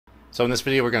So in this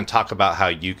video, we're going to talk about how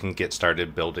you can get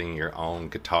started building your own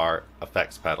guitar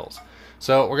effects pedals.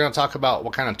 So we're going to talk about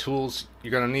what kind of tools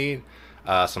you're going to need,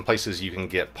 some places you can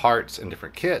get parts and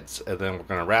different kits, and then we're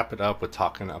going to wrap it up with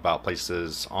talking about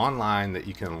places online that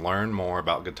you can learn more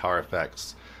about guitar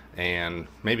effects and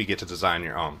maybe get to design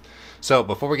your own. So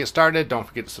before we get started, don't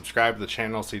forget to subscribe to the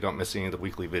channel so you don't miss any of the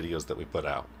weekly videos that we put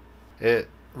out. It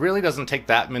really doesn't take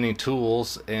that many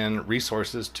tools and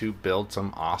resources to build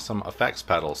some awesome effects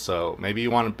pedals. So maybe you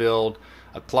want to build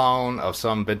a clone of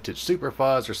some vintage Super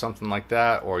Fuzz or something like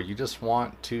that, or you just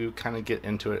want to kind of get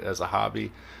into it as a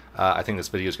hobby. I think this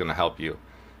video is going to help you.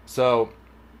 So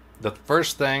the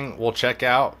first thing we'll check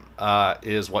out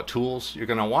is what tools you're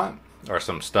going to want, or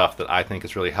some stuff that I think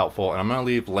is really helpful. And I'm going to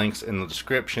leave links in the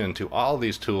description to all of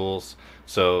these tools.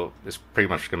 So it's pretty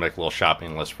much going to make a little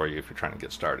shopping list for you if you're trying to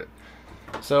get started.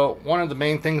 So one of the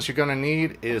main things you're going to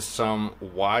need is some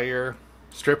wire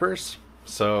strippers.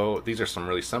 So these are some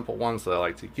really simple ones that I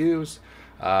like to use.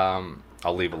 I'll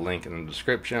leave a link in the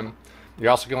description.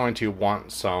 You're also going to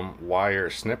want some wire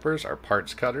snippers or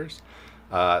parts cutters.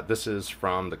 This is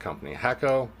from the company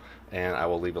Hacko, and I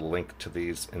will leave a link to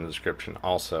these in the description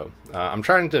also. I'm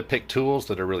trying to pick tools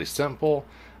that are really simple,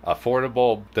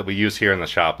 affordable, that we use here in the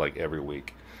shop like every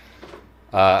week.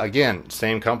 Again,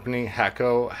 same company,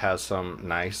 Hacko, has some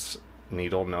nice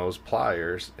needle nose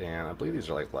pliers, and I believe these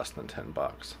are like less than 10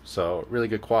 bucks. So really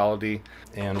good quality.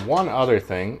 And one other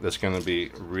thing that's going to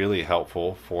be really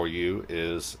helpful for you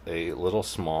is a little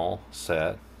small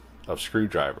set of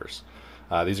screwdrivers.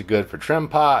 These are good for trim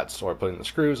pots or putting the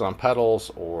screws on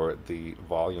pedals or the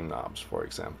volume knobs, for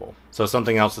example. So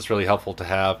something else that's really helpful to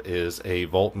have is a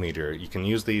voltmeter. You can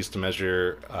use these to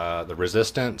measure the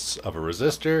resistance of a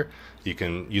resistor. You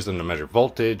can use them to measure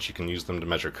voltage. You can use them to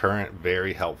measure current.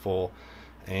 Very helpful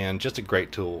and just a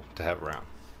great tool to have around.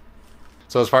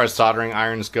 So as far as soldering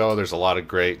irons go, there's a lot of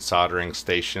great soldering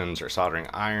stations or soldering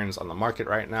irons on the market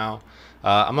right now.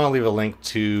 I'm going to leave a link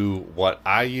to what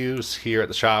I use here at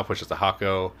the shop, which is the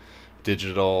Hacko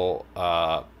digital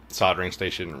soldering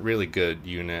station. Really good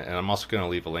unit. And I'm also going to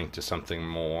leave a link to something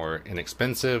more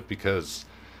inexpensive, because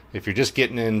if you're just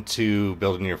getting into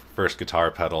building your first guitar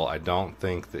pedal, I don't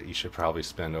think that you should probably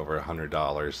spend over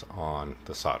 $100 on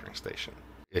the soldering station.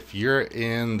 If you're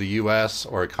in the US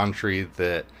or a country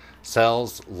that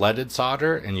sells leaded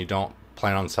solder and you don't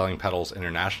plan on selling pedals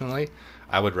internationally,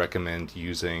 I would recommend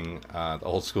using the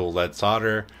old school lead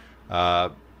solder.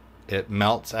 It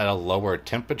melts at a lower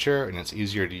temperature and it's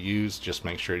easier to use. Just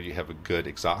make sure you have a good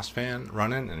exhaust fan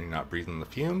running and you're not breathing the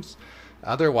fumes.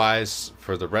 Otherwise,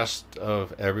 for the rest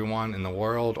of everyone in the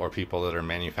world or people that are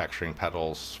manufacturing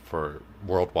pedals for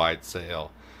worldwide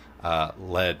sale,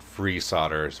 lead-free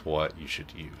solder is what you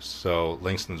should use. So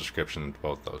links in the description to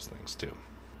both those things too.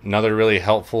 Another really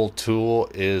helpful tool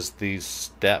is these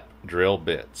step drill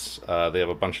bits. They have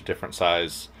a bunch of different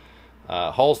size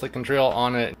holes that can drill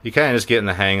on it. You kind of just get in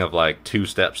the hang of like 2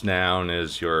 steps down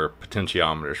is your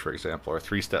potentiometers, for example, or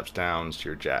 3 steps down is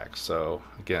your jacks. So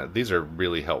again, these are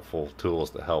really helpful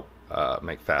tools that help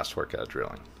make fast work out of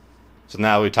drilling. So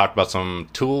now we talked about some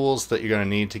tools that you're going to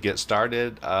need to get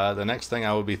started. The next thing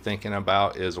I would be thinking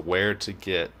about is where to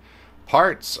get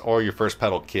parts or your first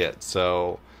pedal kit.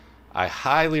 So I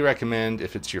highly recommend,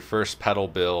 if it's your first pedal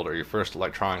build or your first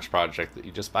electronics project, that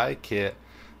you just buy a kit,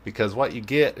 because what you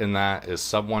get in that is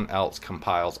someone else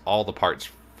compiles all the parts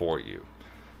for you.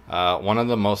 One of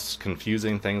the most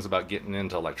confusing things about getting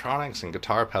into electronics and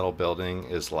guitar pedal building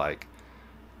is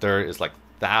there is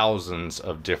thousands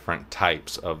of different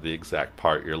types of the exact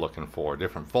part you're looking for,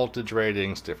 different voltage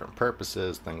ratings, different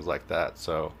purposes, things like that.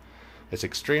 So it's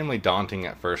extremely daunting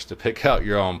at first to pick out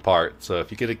your own part. So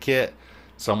if you get a kit,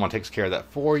 someone takes care of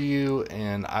that for you,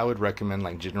 and I would recommend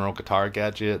like General Guitar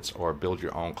Gadgets or Build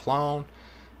Your Own Clone.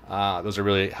 Those are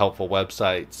really helpful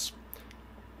websites.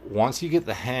 Once you get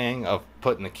the hang of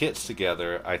putting the kits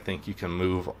together, I think you can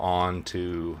move on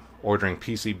to ordering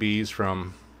PCBs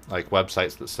from like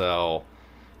websites that sell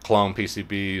clone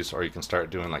PCBs, or you can start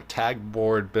doing like tag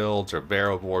board builds or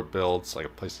Vero board builds,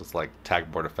 like places like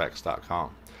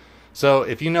tagboardeffects.com. So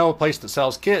if you know a place that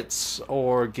sells kits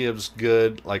or gives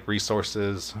good like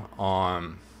resources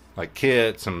on like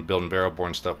kits and building Vero board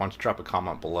and stuff, why don't you drop a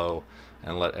comment below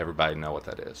and let everybody know what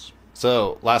that is.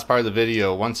 So last part of the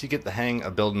video, once you get the hang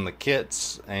of building the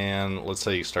kits, and let's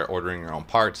say you start ordering your own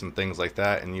parts and things like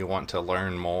that, and you want to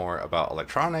learn more about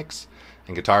electronics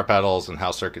and guitar pedals and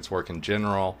how circuits work in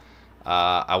general,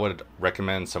 I would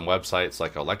recommend some websites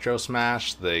like Electro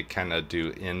Smash. They kind of do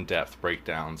in-depth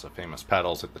breakdowns of famous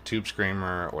pedals like the Tube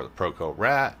Screamer or the Proco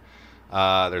Rat.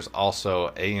 There's also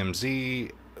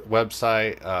AMZ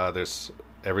website. There's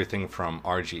everything from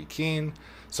RG Keen.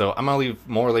 So I'm going to leave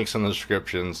more links in the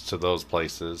descriptions to those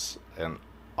places. And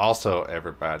also,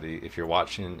 everybody, if you're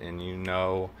watching and you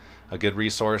know a good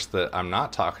resource that I'm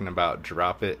not talking about,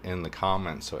 drop it in the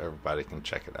comments so everybody can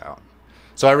check it out.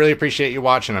 So I really appreciate you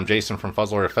watching. I'm Jason from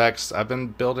Fuzzlord Effects. I've been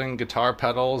building guitar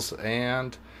pedals,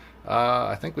 and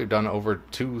I think we've done over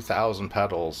 2,000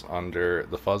 pedals under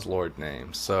the Fuzzlord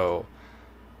name. So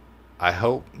I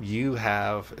hope you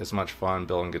have as much fun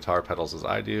building guitar pedals as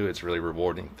I do. It's a really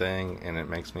rewarding thing, and it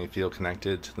makes me feel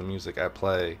connected to the music I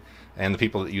play and the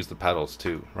people that use the pedals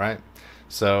too, right?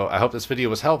 So I hope this video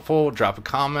was helpful. Drop a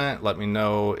comment. Let me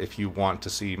know if you want to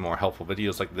see more helpful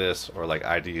videos like this, or like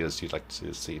ideas you'd like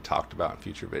to see talked about in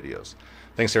future videos.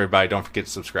 Thanks, everybody. Don't forget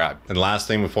to subscribe. And last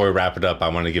thing before we wrap it up, I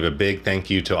want to give a big thank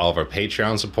you to all of our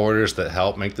Patreon supporters that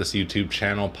help make this YouTube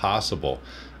channel possible.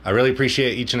 I really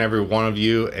appreciate each and every one of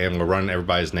you, and we're running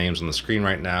everybody's names on the screen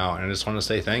right now, and I just want to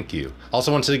say thank you.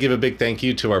 Also wanted to give a big thank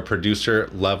you to our producer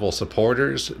level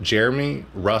supporters, Jeremy,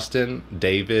 Rustin,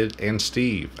 David, and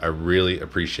Steve. I really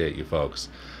appreciate you folks.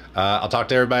 I'll talk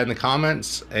to everybody in the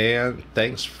comments, and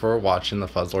thanks for watching the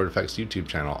Fuzzlord Effects YouTube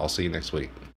channel. I'll see you next week.